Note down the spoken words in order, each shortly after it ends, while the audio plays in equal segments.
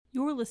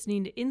You're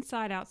listening to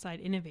Inside Outside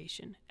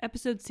Innovation,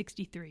 episode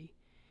 63.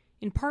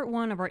 In part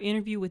one of our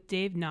interview with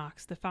Dave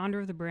Knox, the founder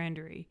of the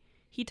Brandery,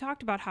 he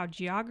talked about how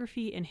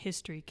geography and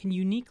history can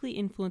uniquely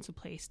influence a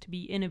place to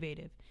be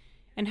innovative,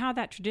 and how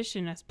that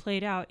tradition has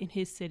played out in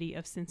his city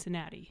of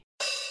Cincinnati.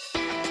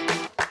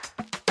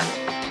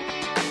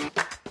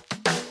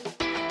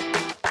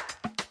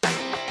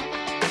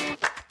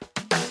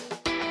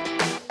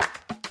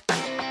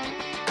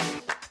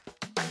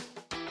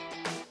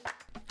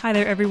 Hi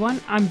there,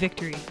 everyone. I'm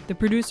Victory, the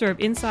producer of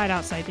Inside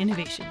Outside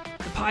Innovation,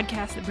 the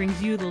podcast that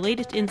brings you the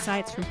latest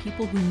insights from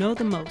people who know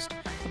the most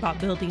about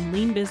building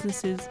lean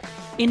businesses,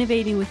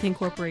 innovating within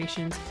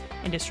corporations,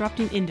 and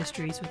disrupting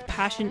industries with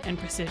passion and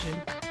precision.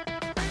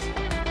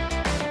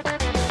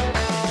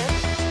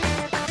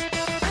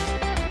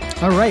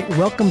 All right,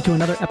 welcome to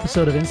another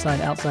episode of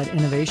Inside Outside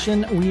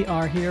Innovation. We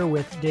are here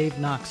with Dave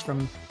Knox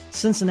from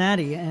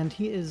Cincinnati, and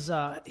he's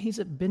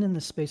been in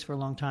this space for a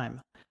long time.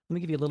 Let me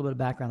give you a little bit of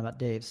background about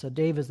Dave. So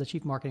Dave is the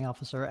Chief Marketing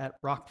Officer at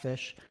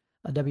Rockfish,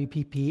 a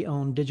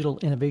WPP-owned digital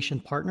innovation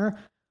partner.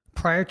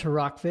 Prior to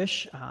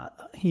Rockfish,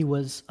 he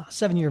was a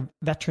 7-year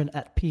veteran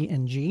at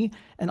P&G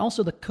and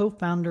also the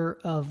co-founder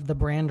of the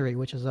Brandery,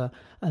 which is an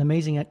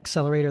amazing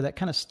accelerator that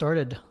kind of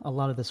started a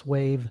lot of this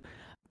wave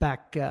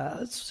back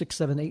 6,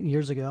 7, 8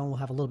 years ago. And we'll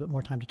have a little bit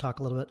more time to talk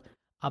a little bit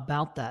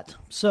about that.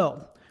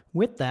 So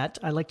with that,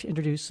 I'd like to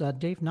introduce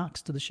Dave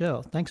Knox to the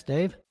show. Thanks,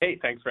 Dave. Hey,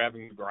 thanks for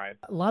having me, Brian.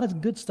 A lot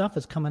of good stuff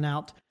is coming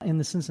out in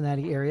the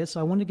Cincinnati area, so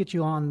I wanted to get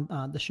you on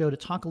the show to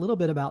talk a little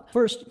bit about,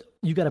 first,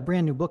 you got a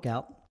brand new book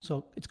out,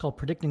 so it's called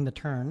Predicting the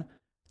Turn,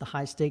 the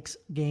high-stakes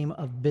game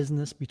of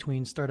business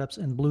between startups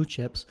and blue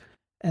chips.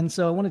 And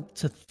so I wanted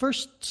to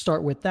first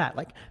start with that,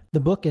 like the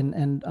book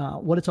and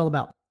what it's all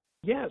about.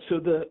 Yeah,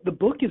 so the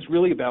book is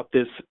really about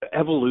this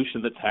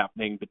evolution that's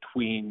happening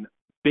between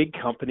big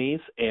companies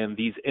and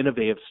these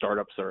innovative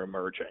startups that are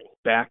emerging.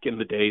 Back in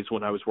the days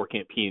when I was working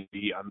at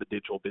P&G on the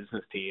digital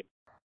business team,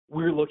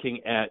 we're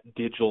looking at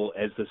digital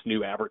as this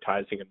new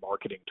advertising and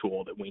marketing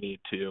tool that we need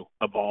to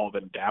evolve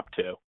and adapt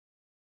to.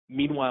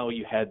 Meanwhile,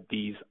 you had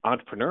these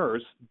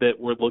entrepreneurs that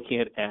were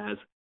looking at it as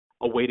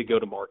a way to go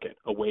to market,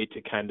 a way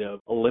to kind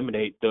of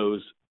eliminate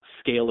those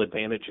scale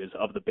advantages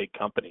of the big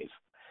companies.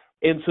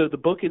 And so the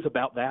book is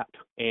about that,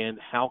 and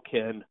how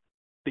can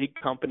big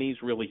companies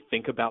really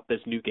think about this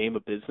new game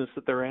of business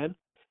that they're in,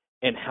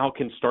 and how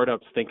can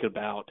startups think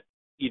about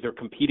either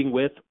competing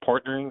with,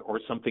 partnering, or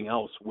something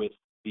else with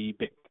the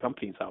big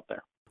companies out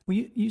there. Well,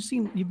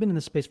 you've been in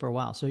this space for a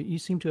while, so you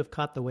seem to have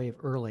caught the wave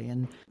early.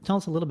 And tell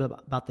us a little bit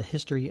about the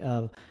history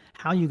of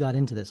how you got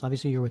into this.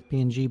 Obviously, you're with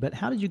P&G, but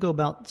how did you go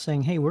about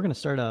saying, hey, we're going to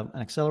start an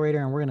accelerator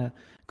and we're going to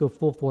go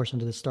full force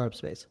into the startup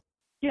space?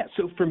 Yeah,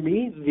 so for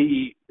me,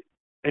 the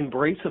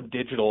embrace of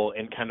digital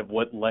and kind of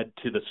what led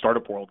to the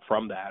startup world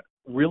from that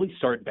really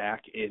started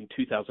back in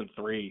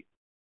 2003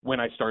 when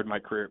I started my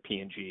career at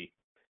P&G.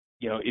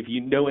 You know, if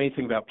you know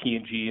anything about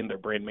P&G and their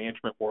brand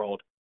management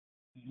world,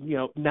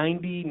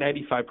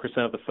 95%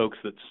 of the folks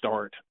that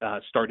start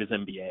as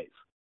MBAs.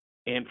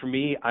 And for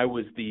me, I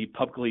was the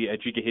publicly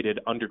educated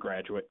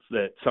undergraduate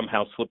that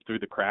somehow slipped through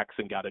the cracks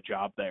and got a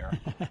job there.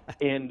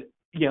 And,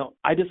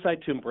 I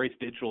decided to embrace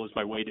digital as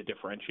my way to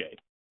differentiate.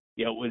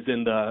 It was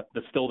in the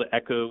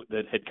echo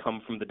that had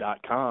come from the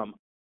 .com,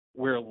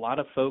 where a lot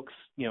of folks,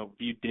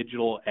 viewed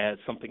digital as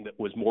something that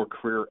was more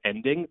career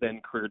ending than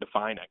career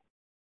defining.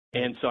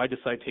 And so I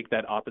decided to take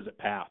that opposite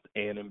path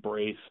and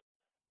embrace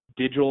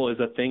digital as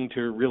a thing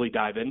to really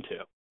dive into.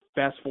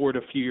 Fast forward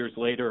a few years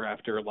later,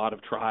 after a lot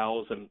of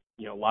trials and,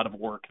 a lot of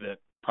work that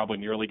probably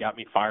nearly got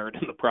me fired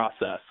in the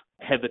process,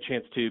 had the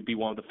chance to be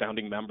one of the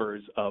founding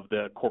members of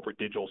the corporate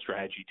digital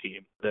strategy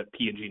team that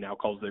P&G now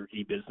calls their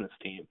e-business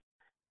team.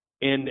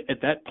 And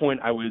at that point,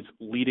 I was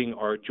leading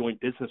our joint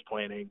business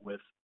planning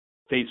with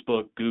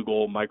Facebook,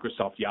 Google,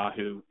 Microsoft,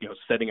 Yahoo,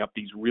 setting up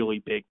these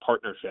really big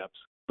partnerships,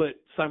 but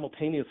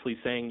simultaneously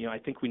saying, I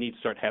think we need to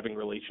start having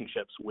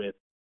relationships with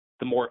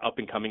the more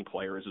up-and-coming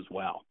players as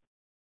well.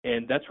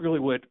 And that's really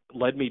what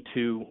led me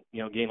to,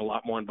 gain a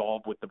lot more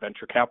involved with the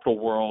venture capital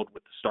world,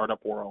 with the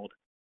startup world,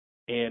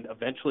 and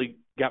eventually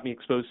got me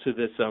exposed to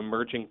this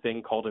emerging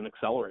thing called an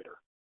accelerator.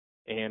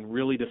 And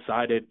really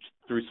decided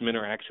through some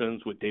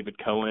interactions with David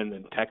Cohen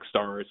and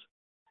Techstars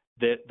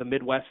that the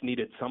Midwest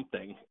needed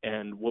something.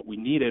 And what we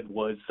needed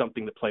was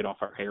something that played off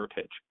our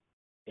heritage.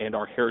 And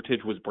our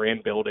heritage was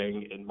brand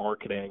building and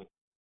marketing.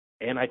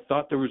 And I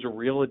thought there was a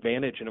real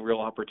advantage and a real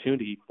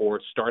opportunity for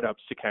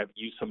startups to kind of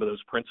use some of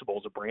those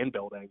principles of brand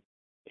building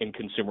and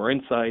consumer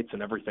insights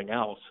and everything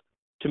else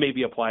to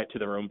maybe apply it to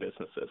their own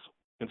businesses.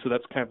 And so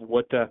that's kind of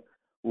what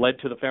led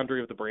to the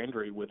foundry of the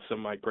Brandery with some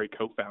of my great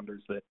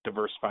co-founders that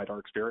diversified our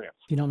experience.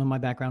 If you don't know my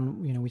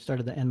background, we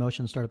started the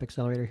NMotion Startup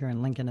Accelerator here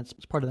in Lincoln. It's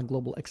part of the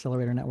Global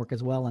Accelerator Network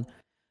as well.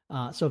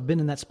 And so I've been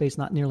in that space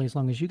not nearly as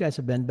long as you guys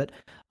have been, but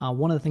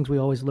one of the things we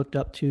always looked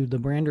up to the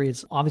Brandery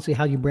is obviously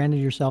how you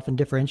branded yourself and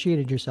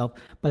differentiated yourself.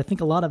 But I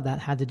think a lot of that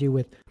had to do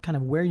with kind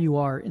of where you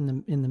are in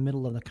the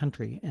middle of the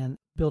country and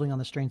building on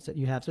the strengths that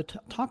you have. So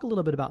talk a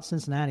little bit about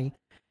Cincinnati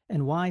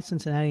and why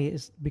Cincinnati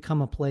has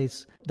become a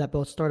place that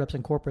both startups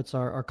and corporates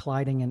are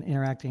colliding and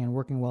interacting and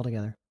working well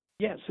together.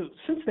 Yeah, so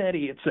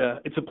Cincinnati,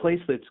 it's a place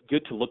that's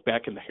good to look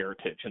back in the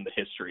heritage and the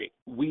history.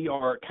 We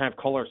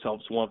call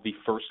ourselves one of the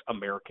first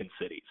American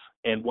cities.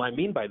 And what I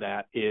mean by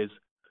that is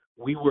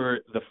we were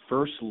the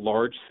first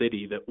large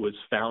city that was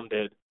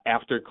founded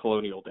after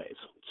colonial days.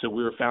 So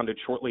we were founded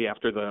shortly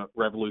after the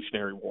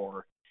Revolutionary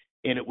War.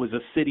 And it was a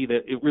city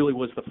it really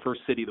was the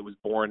first city that was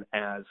born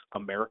as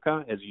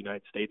America, as the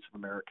United States of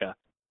America,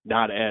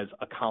 not as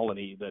a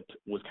colony that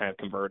was kind of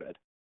converted.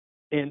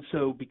 And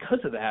so because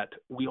of that,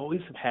 we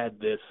always have had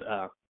this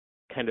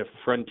kind of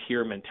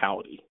frontier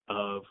mentality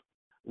of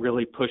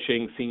really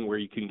pushing, seeing where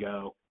you can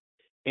go.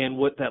 And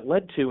what that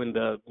led to in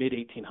the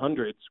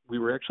mid-1800s, we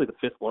were actually the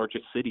fifth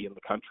largest city in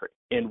the country.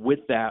 And with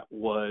that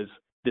was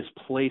this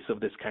place of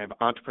this kind of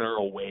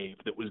entrepreneurial wave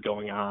that was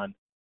going on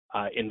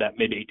in that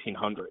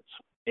mid-1800s.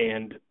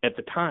 And at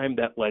the time,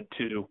 that led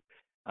to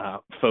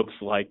folks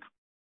like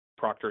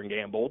Procter &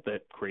 Gamble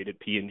that created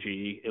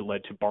P&G. It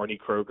led to Barney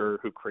Kroger,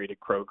 who created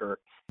Kroger.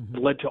 Mm-hmm.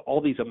 It led to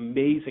all these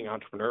amazing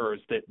entrepreneurs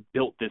that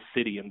built this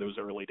city in those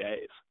early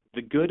days.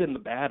 The good and the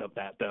bad of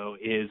that, though,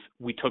 is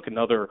we took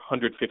another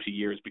 150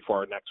 years before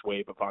our next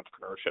wave of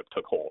entrepreneurship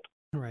took hold.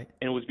 Right.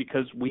 And it was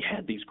because we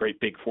had these great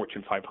big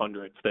Fortune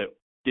 500s that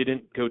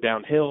didn't go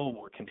downhill,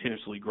 were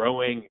continuously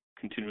growing,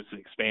 continuously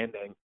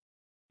expanding.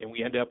 And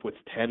we ended up with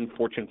 10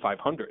 Fortune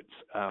 500s,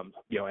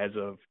 as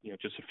of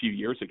just a few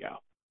years ago.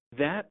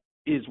 That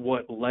is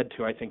what led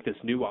to, I think, this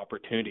new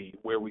opportunity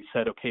where we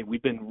said, okay,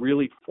 we've been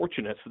really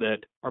fortunate that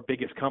our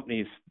biggest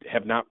companies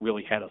have not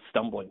really had a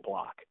stumbling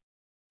block,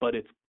 but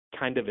it's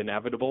kind of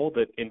inevitable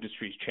that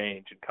industries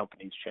change and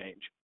companies change.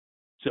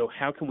 So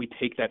how can we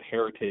take that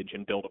heritage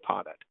and build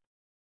upon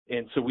it?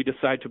 And so we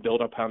decided to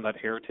build upon that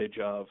heritage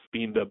of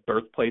being the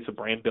birthplace of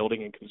brand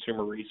building and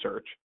consumer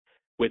research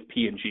with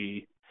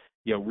P&G,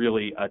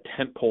 really a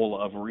tentpole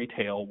of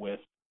retail with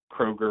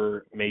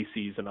Kroger,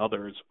 Macy's, and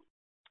others,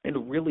 and a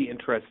really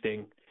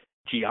interesting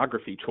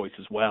geography choice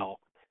as well,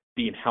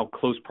 being how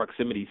close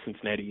proximity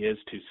Cincinnati is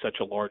to such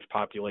a large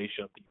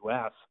population of the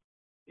U.S.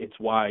 It's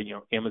why,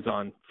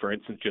 Amazon, for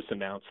instance, just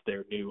announced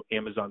their new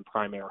Amazon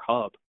Prime Air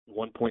Hub.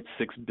 $1.6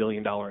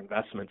 billion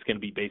investment is going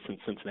to be based in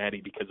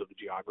Cincinnati because of the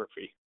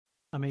geography.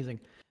 Amazing.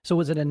 So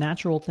was it a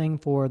natural thing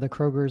for the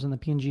Krogers and the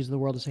P&Gs of the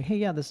world to say, hey,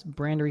 yeah, this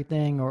brandery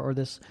thing or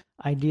this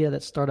idea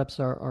that startups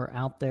are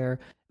out there?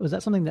 Was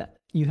that something that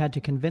you had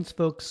to convince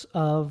folks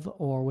of,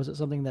 or was it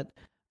something that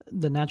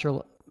the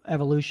natural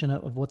evolution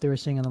of what they were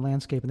seeing on the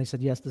landscape and they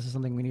said, yes, this is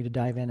something we need to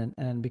dive in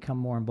and become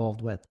more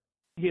involved with?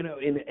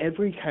 In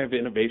every kind of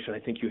innovation, I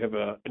think you have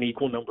an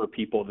equal number of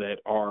people that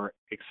are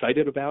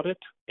excited about it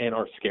and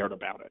are scared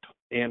about it.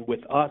 And with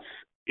us,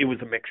 it was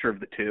a mixture of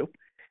the two.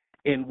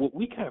 And what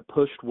we kind of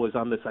pushed was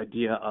on this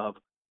idea of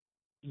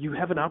you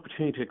have an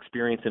opportunity to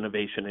experience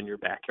innovation in your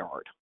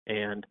backyard.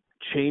 And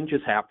change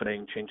is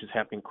happening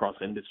across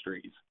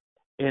industries.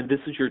 And this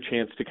is your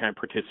chance to kind of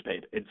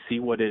participate and see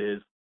what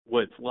it's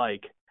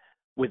like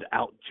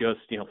without just,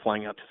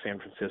 flying out to San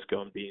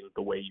Francisco and being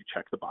the way you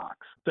check the box.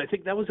 So I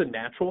think that was a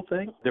natural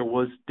thing. There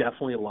was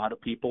definitely a lot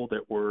of people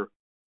that were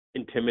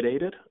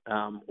intimidated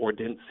or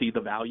didn't see the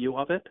value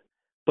of it,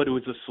 but it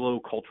was a slow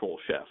cultural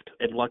shift.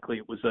 And luckily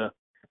it was a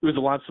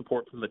lot of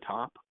support from the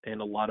top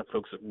and a lot of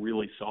folks that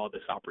really saw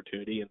this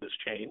opportunity and this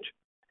change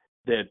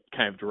that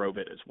kind of drove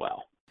it as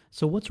well.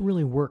 So what's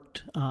really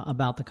worked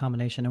about the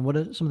combination, and what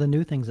are some of the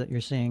new things that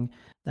you're seeing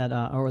that,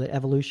 or the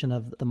evolution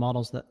of the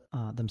models that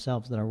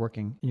themselves that are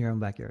working in your own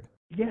backyard?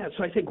 Yeah,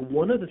 so I think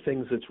one of the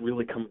things that's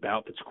really come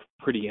about that's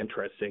pretty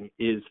interesting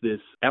is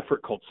this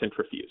effort called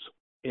Centrifuge.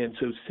 And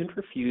so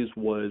Centrifuge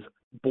was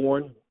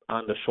born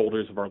on the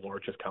shoulders of our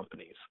largest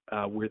companies,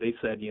 where they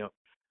said,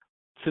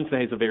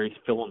 Cincinnati is a very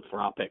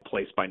philanthropic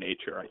place by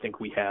nature. I think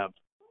we have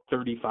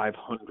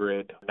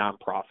 3,500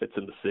 nonprofits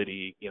in the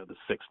city, the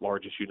sixth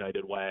largest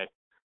United Way.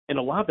 And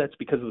a lot of that's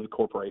because of the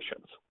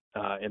corporations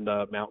and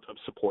the amount of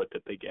support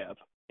that they give.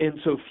 And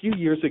so a few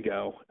years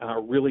ago,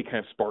 really kind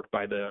of sparked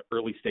by the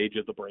early stage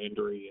of the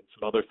brandery and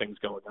some other things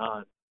going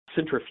on,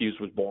 Centrifuge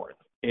was born.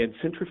 And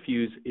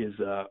Centrifuge is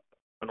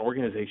an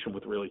organization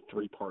with really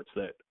three parts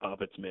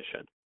of its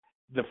mission.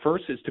 The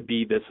first is to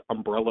be this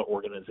umbrella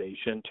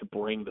organization to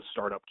bring the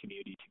startup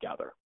community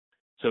together.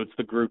 So it's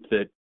the group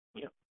that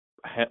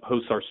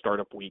hosts our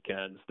startup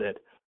weekends, that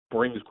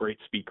brings great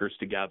speakers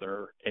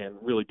together and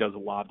really does a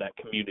lot of that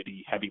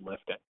community heavy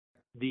lifting.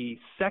 The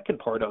second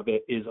part of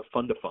it is a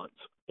fund of funds.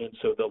 And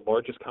so the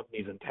largest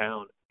companies in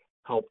town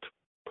helped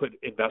put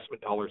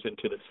investment dollars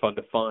into this fund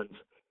of funds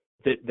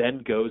that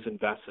then goes and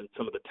invests in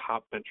some of the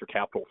top venture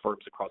capital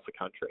firms across the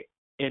country.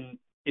 And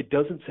it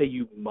doesn't say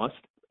you must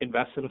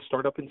invest in a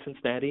startup in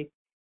Cincinnati,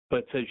 but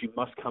it says you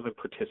must come and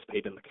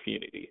participate in the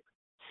community,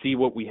 see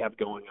what we have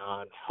going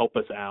on, help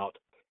us out,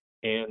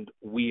 and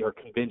we are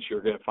convinced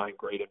you're going to find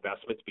great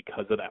investments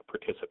because of that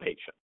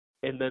participation.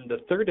 And then the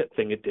third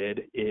thing it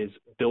did is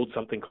build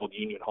something called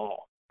Union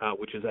Hall,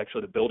 which is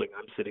actually the building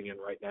I'm sitting in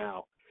right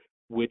now,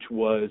 which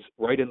was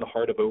right in the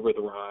heart of Over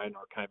the Rhine,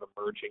 our kind of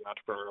emerging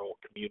entrepreneurial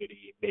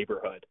community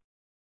neighborhood.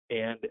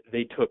 and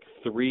they took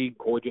 3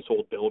 gorgeous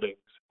old buildings,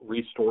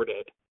 restored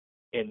it,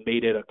 and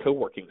made it a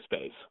co-working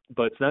space.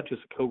 But it's not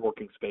just a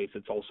co-working space,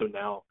 it's also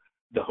now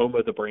the home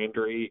of the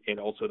Brandery and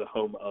also the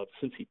home of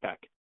CincyPEC,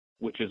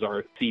 which is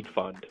our seed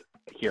fund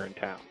here in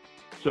town.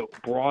 So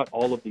it brought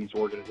all of these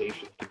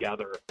organizations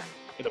together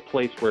in a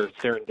place where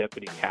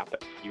serendipity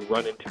happens. You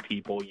run into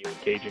people, you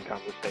engage in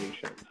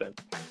conversations, and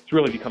it's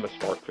really become a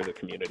spark for the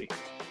community.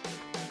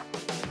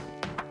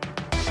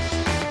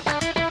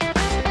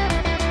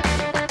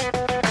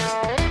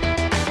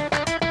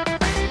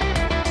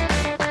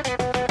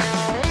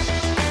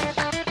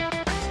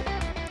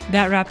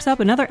 That wraps up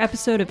another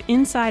episode of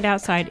Inside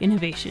Outside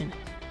Innovation.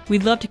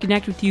 We'd love to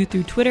connect with you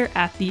through Twitter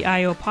at the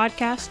IO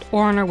Podcast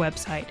or on our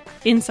website,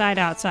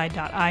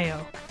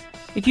 insideoutside.io.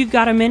 If you've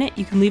got a minute,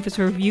 you can leave us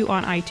a review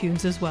on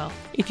iTunes as well.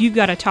 If you've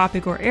got a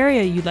topic or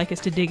area you'd like us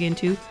to dig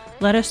into,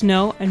 let us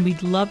know, and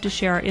we'd love to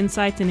share our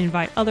insights and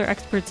invite other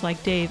experts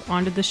like Dave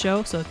onto the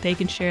show so that they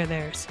can share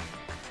theirs.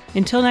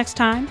 Until next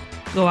time,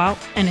 go out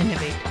and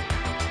innovate.